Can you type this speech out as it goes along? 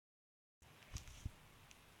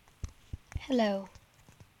Hello,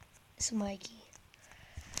 it's Mikey.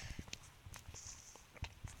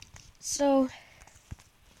 So,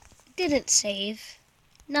 didn't save.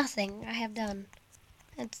 Nothing I have done.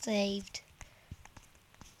 Had saved.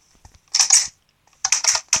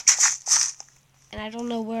 And I don't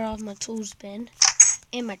know where all my tools been.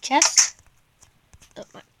 In my chest.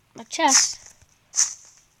 My chest.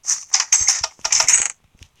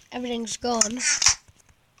 Everything's gone.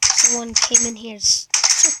 Someone came in here and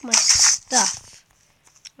took my stuff.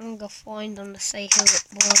 I'm gonna go find them to say who it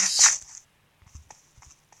was.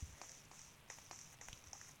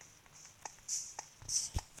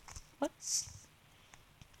 What? Is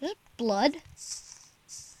it blood?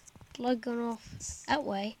 Blood going off that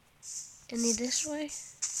way. Any this way?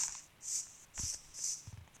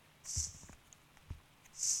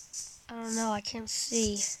 I don't know, I can't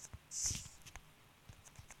see.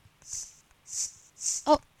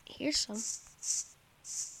 Oh, here's some.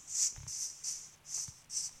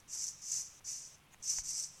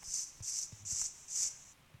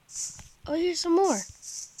 Oh, here's some more.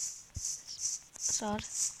 That's odd.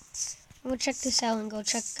 I'm gonna check this out and go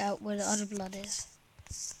check out where the other blood is.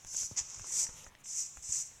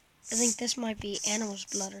 I think this might be animal's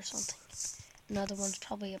blood or something. Another one's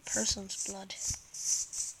probably a person's blood.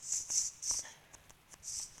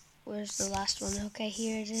 Where's the last one? Okay,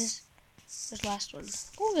 here it is. Where's the last one?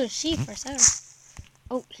 Oh, there's a sheep right there.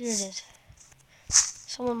 Oh, here it is.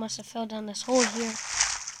 Someone must have fell down this hole here.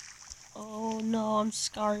 Oh no, I'm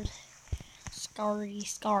scarred. Scarry.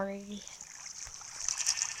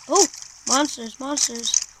 Oh, monsters.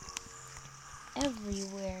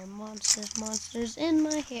 Everywhere. Monsters in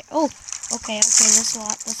my hair. Oh, okay, that's a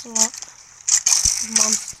lot.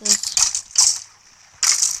 Monsters.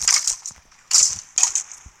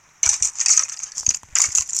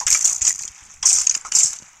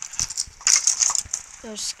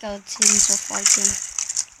 Those skeletons are fighting.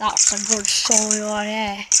 That's a good story right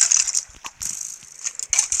there.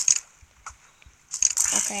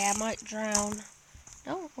 Okay, I might drown.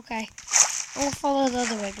 No? Okay. I'm gonna follow the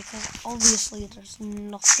other way because obviously there's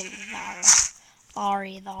nothing there.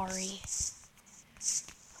 Sorry.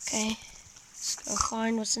 Okay. Let's go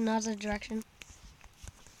find what's in the other direction.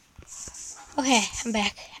 Okay, I'm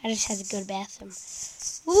back. I just had to go to the bathroom.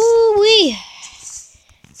 Woo-wee!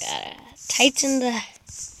 Gotta tighten the...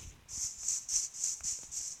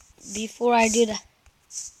 Before I do the...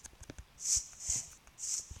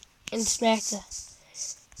 And smack the...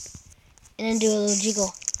 And then do a little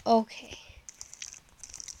jiggle. Okay.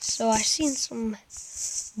 So I've seen some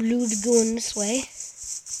blood going this way.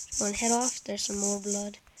 Going head off. There's some more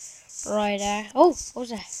blood. Right there. Oh, what was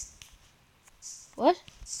that? What?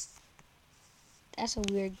 That's a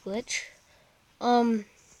weird glitch. I'm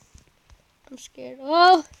scared.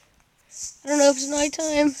 Oh! I don't know if it's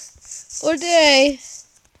nighttime or day.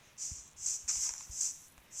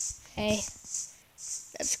 Hey.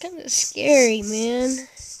 That's kind of scary, man.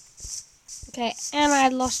 Okay, and I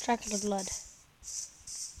lost track of the blood.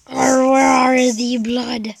 Where are the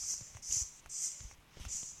blood?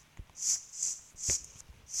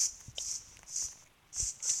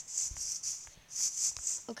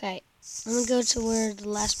 Okay, I'm gonna go to where the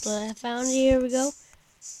last blood I found. Here we go.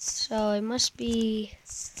 So it must be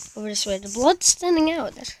over this way. The blood's standing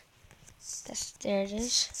out. There it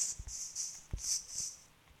is.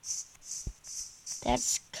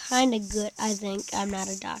 That's kind of good, I think. I'm not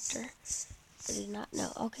a doctor. I do not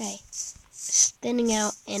know. Okay. It's thinning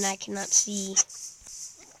out, and I cannot see.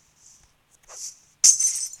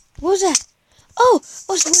 What was that? Oh!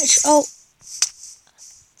 Oh, it's a witch. Oh.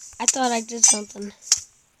 I thought I did something.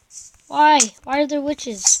 Why? Why are there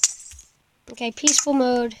witches? Okay, peaceful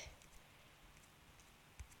mode.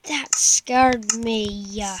 That scared me.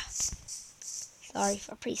 Sorry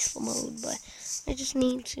for peaceful mode, but I just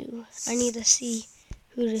need to see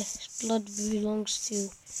who this blood belongs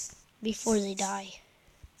to before they die.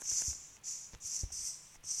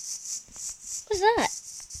 What's that?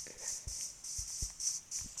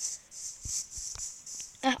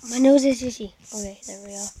 Ah, my nose is itchy. Okay, there we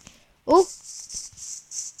go. Oh!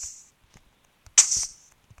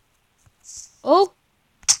 Oh!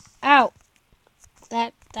 Ow!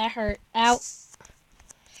 That hurt. Ow!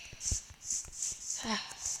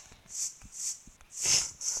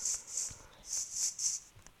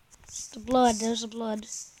 The blood. There's the blood.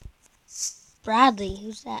 Bradley.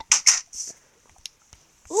 Who's that?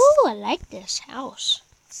 Ooh, I like this house.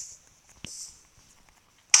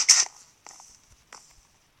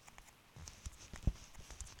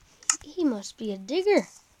 He must be a digger.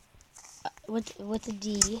 With a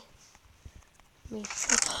D.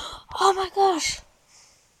 Oh my gosh!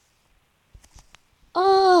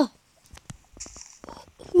 Oh!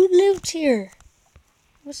 lived here.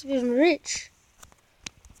 Must have been rich.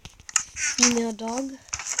 Female dog.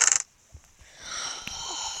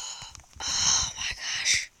 Oh my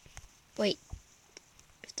gosh. Wait.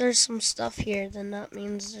 If there's some stuff here, then that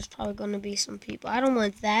means there's probably going to be some people. I don't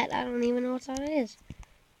want that. I don't even know what that is.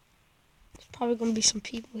 There's probably going to be some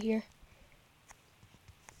people here.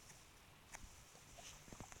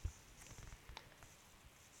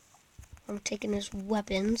 I'm taking his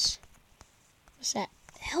weapons. What's that?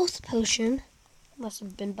 Health potion? Must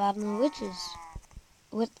have been battling witches.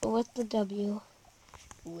 With the W.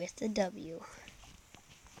 With the W.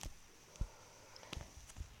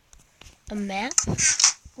 A map?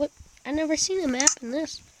 What? I never seen a map in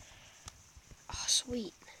this. Oh,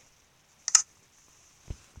 sweet.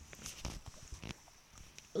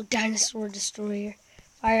 Oh, dinosaur destroyer.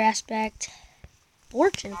 Fire aspect.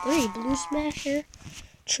 Fortune 3. Blue smasher.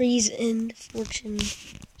 Trees end. Fortune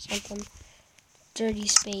something. Dirty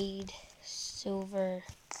spade. Silver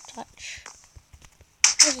touch.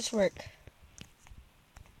 How does this work?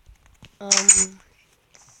 I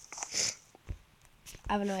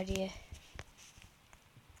have no idea.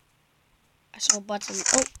 I saw a button.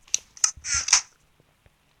 Oh!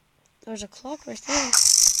 There's a clock right there.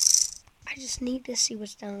 I just need to see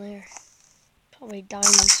what's down there. Probably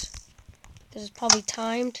diamonds. Because it's probably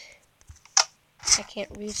timed. I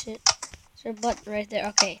can't reach it. Is there a button right there?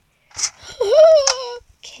 Okay.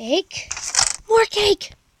 Cake? More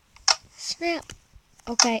cake! Snap.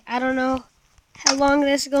 Okay, I don't know how long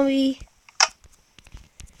this is going to be.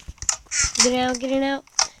 Get out, get it out.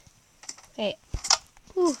 Okay.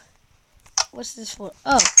 Whew. What's this for?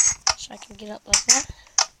 Oh, so I can get up like that.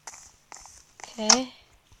 Okay.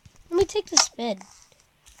 Let me take this bed.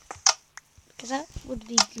 Because that would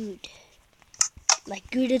be good. Like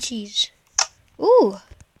Gouda cheese. Ooh.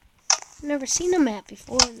 I've never seen a map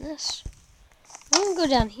before in this. I'm going to go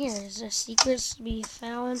down here. Is there secrets to be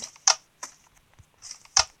found?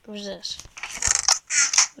 What is this?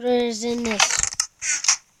 What is in this?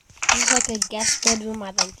 This is like a guest bedroom.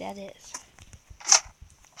 I think that is.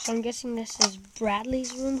 So I'm guessing this is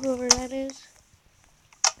Bradley's room, whoever that is.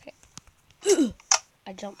 Okay.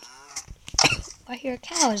 I jumped. I hear a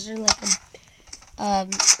cow. Is there like a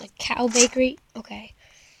cow bakery? Okay.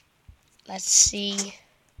 Let's see.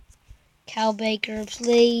 Cow baker,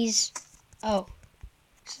 please. Oh.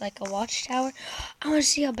 It's like a watchtower. I want to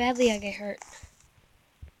see how badly I get hurt.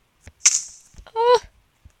 Oh.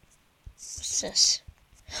 What's this?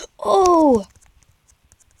 Oh!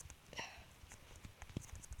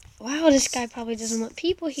 Wow, this guy probably doesn't want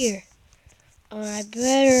people here. I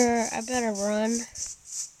better run.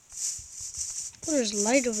 Oh, there's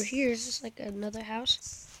light over here. Is this like another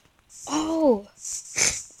house? Oh!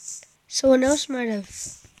 Someone else might have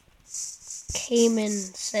came and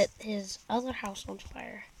set his other house on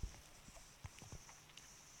fire.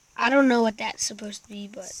 I don't know what that's supposed to be,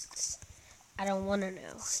 but I don't want to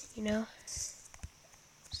know, you know?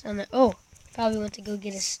 So oh, probably went to go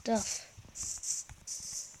get his stuff.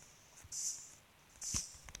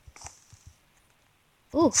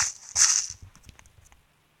 Ooh.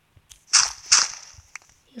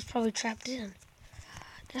 He was probably trapped in.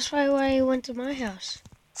 That's probably why he went to my house.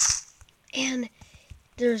 And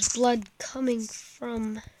there's blood coming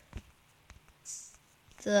from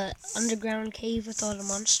the underground cave with all the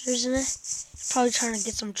monsters in it. He's probably trying to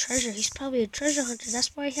get some treasure. He's probably a treasure hunter.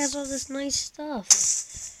 That's why he has all this nice stuff.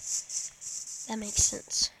 That makes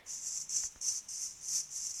sense.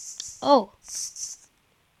 Oh.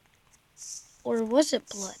 Or was it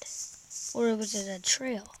blood? Or was it a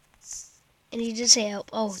trail? And he did say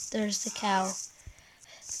help. Oh, there's the cow.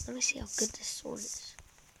 Let me see how good this sword is.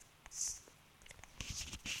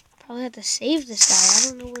 Probably have to save this guy. I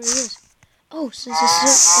don't know where he is. Oh, since this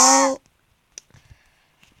is... Oh.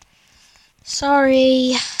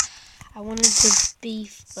 Sorry. I wanted the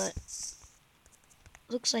beef, but...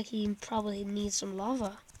 Looks like he probably needs some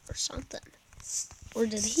lava or something. Or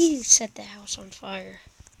did he set the house on fire?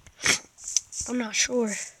 I'm not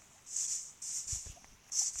sure.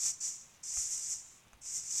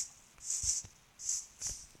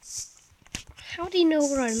 How do you know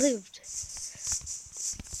where I lived?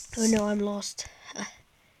 Oh no, I'm lost.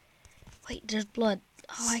 Wait, there's blood.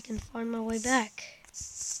 Oh, I can find my way back.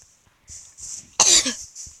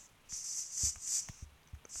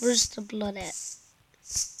 Where's the blood at?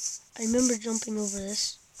 I remember jumping over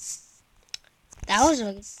this. That was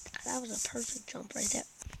a perfect jump right there.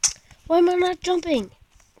 Why am I not jumping?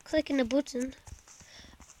 Clicking the button.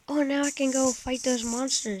 Oh, now I can go fight those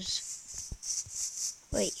monsters.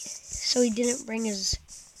 Wait, so he didn't bring his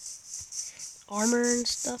armor and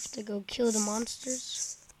stuff to go kill the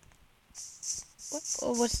monsters? What?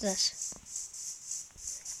 Oh, what's this?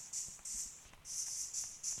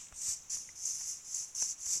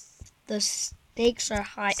 The stakes are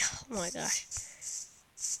high. Oh my gosh.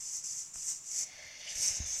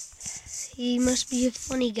 He must be a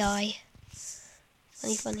funny guy.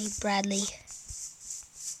 Funny Bradley.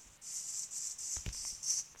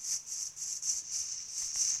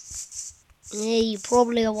 Yeah, you're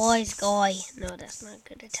probably a wise guy. No, that's not a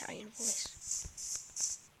good Italian voice.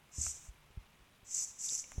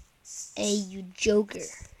 Hey, you joker.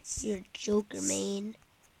 You're a joker, Maine.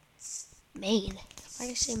 Maine? Why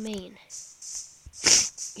did I say Maine?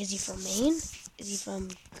 Is he from Maine? Is he from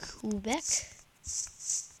Quebec?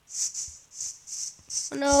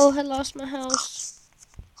 Oh no, I lost my house.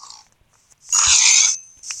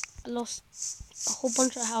 I lost a whole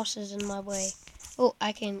bunch of houses in my way. Oh,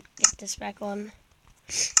 I can get this back on.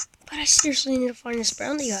 But I seriously need to find this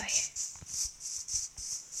brownie guy. He's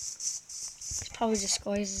probably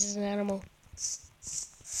disguised as an animal.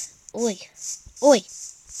 Oi. Oi.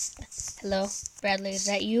 Hello, Bradley, is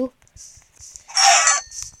that you?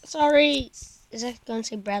 Sorry. Is that going to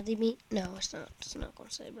say Bradley meat? No, it's not. It's not going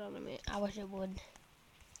to say Bradley meat. I wish it would.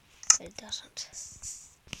 But it doesn't.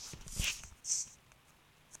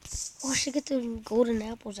 Oh, I should get the golden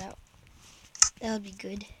apples out. That would be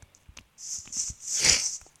good.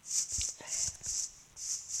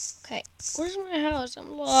 Okay, where's my house?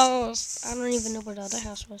 I'm lost. I don't even know where the other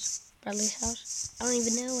house was. Bradley's house. I don't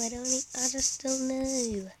even know. I just don't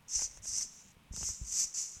know.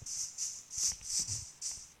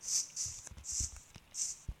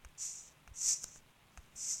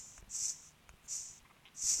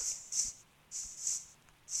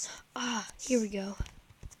 Ah, here we go.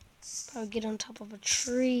 Probably get on top of a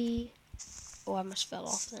tree. Oh, I must fell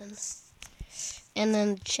off then. And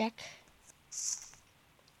then check.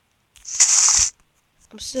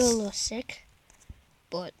 I'm still a little sick,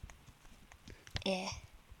 but I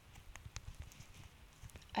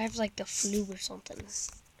have like the flu or something.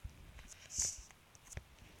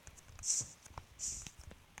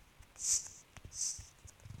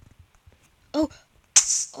 Oh,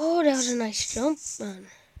 that was a nice jump, man.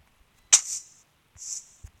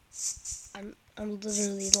 I'm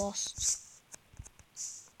literally lost.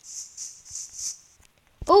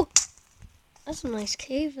 Oh, that's a nice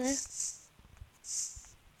cave there.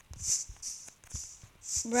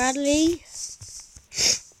 Bradley.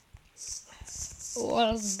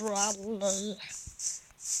 Where's Bradley?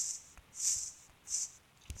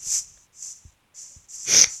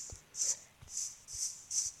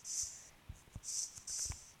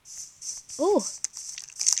 Oh.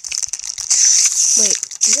 Wait,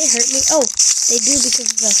 did they hurt me? Oh, they do because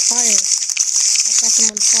of the fire. I set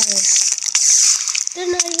them on fire.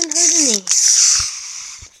 They're not even hurting me.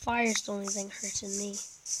 The fire's the only thing hurting me.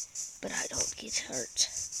 But I don't get hurt.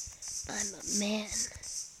 I'm a man.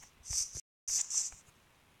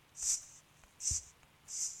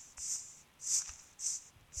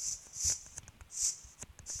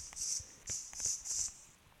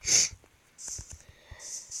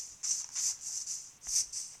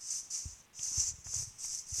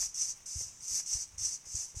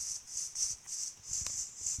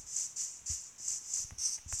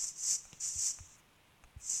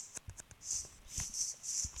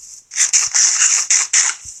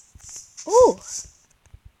 Oh!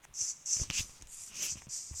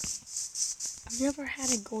 I've never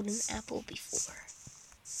had a golden apple before.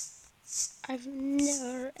 I've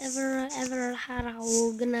never, ever had a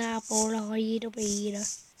golden apple.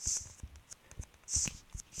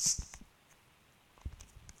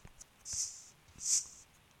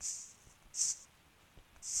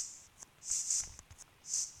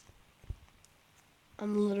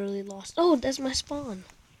 I'm literally lost. Oh, that's my spawn.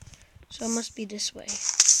 So it must be this way.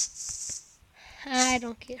 I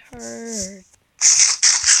don't get hurt.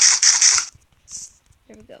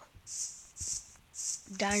 There we go.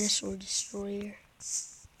 Dinosaur destroyer.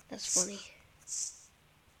 That's funny.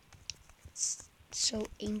 So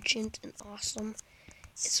ancient and awesome.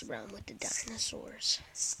 It's around with the dinosaurs.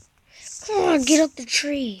 Come on, get up the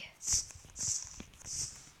tree.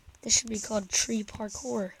 This should be called tree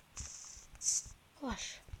parkour.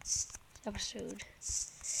 Gosh. Episode.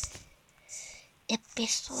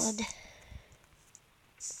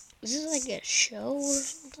 Is this like a show or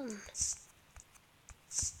something?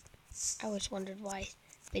 I always wondered why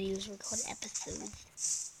videos were called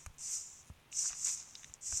episodes.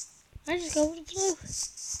 I just go with the flow.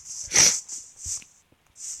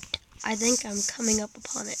 I think I'm coming up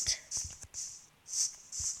upon it.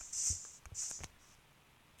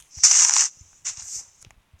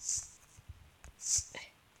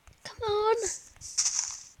 Come on.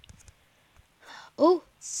 Oh,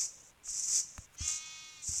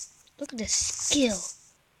 look at this skill.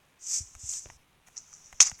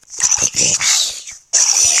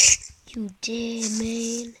 You did,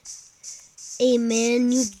 man. Hey,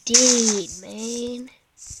 man, you did, man.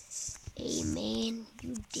 Hey, man,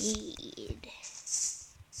 you did.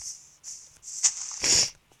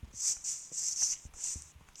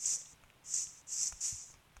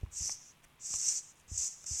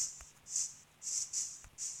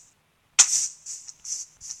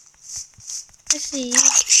 Let's see.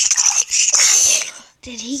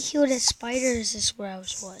 Did he kill that spider? Or is this where I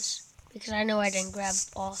was? Because I know I didn't grab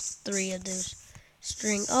all 3 of those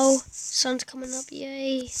string. Oh, sun's coming up.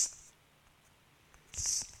 Yay.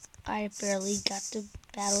 I barely got to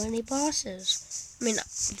battle any bosses. I mean, not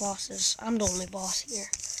bosses. I'm the only boss here.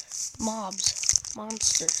 Mobs.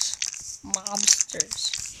 Monsters. Mobsters.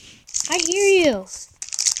 I hear you.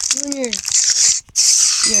 You and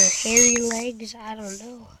your hairy legs. I don't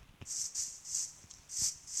know.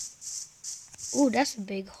 Ooh, that's a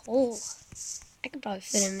big hole. I could probably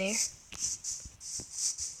fit in there.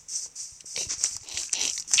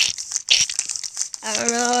 I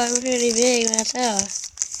don't know, I'm pretty big myself.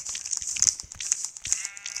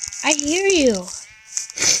 I hear you.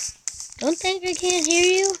 Don't think I can't hear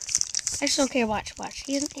you. I just don't care. Watch.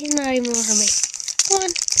 He's not even over me.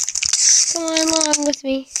 Come on along with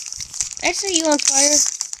me. Did I set you on fire?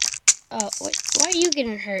 Oh, wait, why are you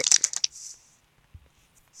getting hurt?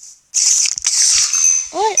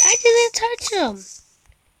 What? I didn't touch him.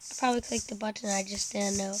 I probably clicked the button. I just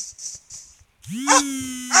didn't know.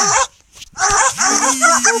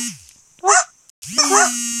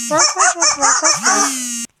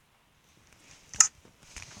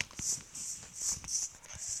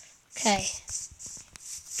 Okay.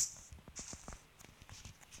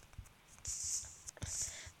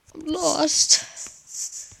 I'm lost.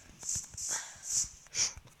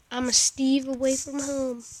 I'm a Steve away from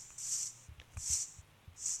home.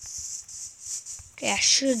 Okay, I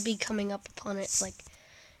should be coming up upon it like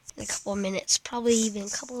in a couple of minutes, probably even a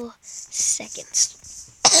couple of seconds.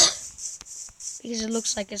 Because it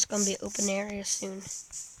looks like it's going to be an open area soon.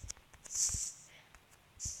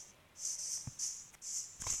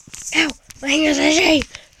 Ow! My hands are itchy!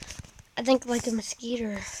 I think like a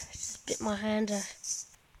mosquito just bit my hand.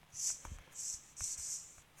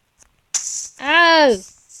 Ow!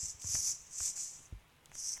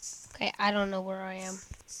 Okay, I don't know where I am.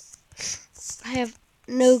 I have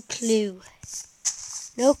no clue.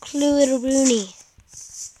 No clue, little Rooney.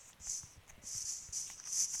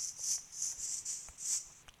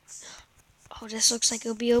 Oh, this looks like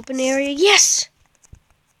it'll be open area. Yes!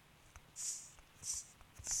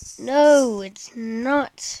 No, it's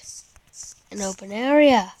not an open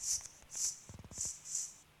area.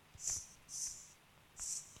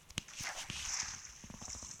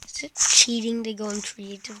 Is it cheating to go in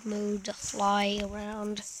creative mode to fly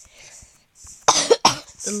around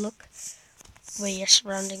and look where your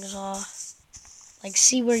surroundings are? Like,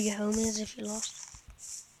 see where your home is if you're lost?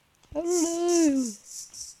 I don't know.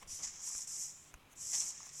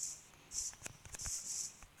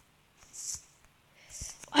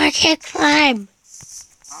 I can't climb.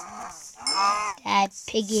 Dad,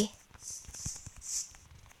 piggy.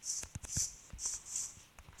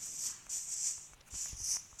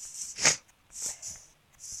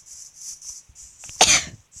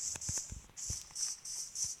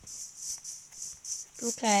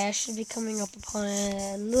 Okay, I should be coming up upon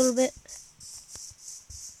it a little bit.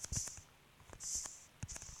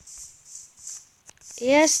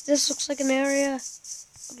 Yes, this looks like an area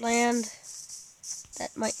of land.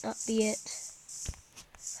 That might not be it.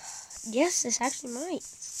 Yes, this actually might.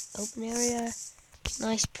 Open area.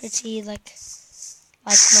 Nice, pretty, like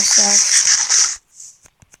myself.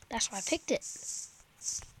 That's why I picked it.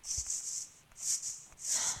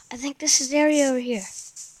 I think this is the area over here.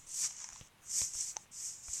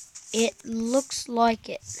 It looks like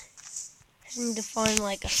it. I just need to find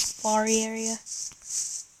like a safari area.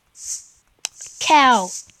 Cow.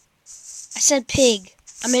 I said pig.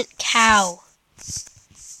 I meant cow.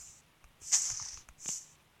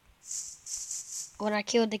 When I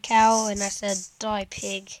killed the cow and I said die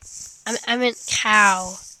pig, I meant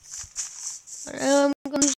cow. I'm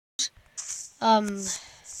gonna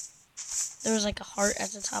there was like a heart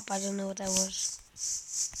at the top. I don't know what that was.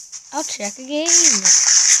 I'll check again.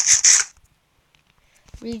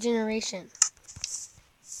 Regeneration.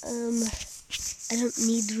 I don't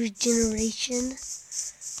need regeneration.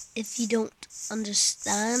 If you don't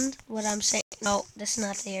understand what I'm saying. No, that's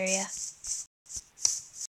not the area.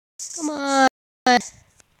 Come on.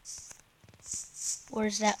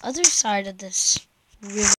 Where's that other side of this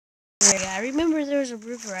river area. I remember there was a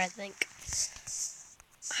river, I think.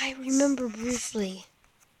 I remember briefly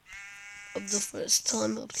of the first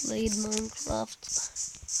time I played Minecraft.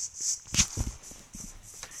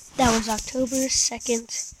 That was October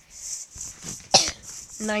 2nd,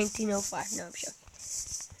 1905. No, I'm joking.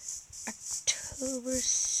 October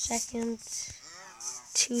 2nd,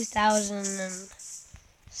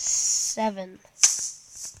 2007.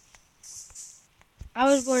 I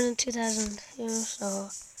was born in 2002, so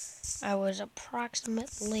I was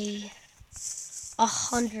approximately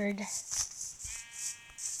 100.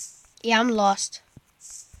 Yeah, I'm lost.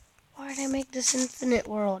 Why did I make this infinite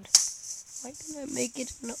world? Why didn't I make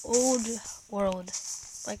it an old world?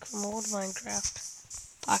 Like from old Minecraft.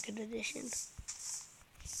 Pocket Edition.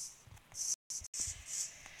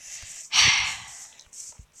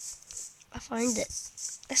 I find it.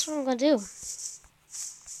 That's what I'm gonna do.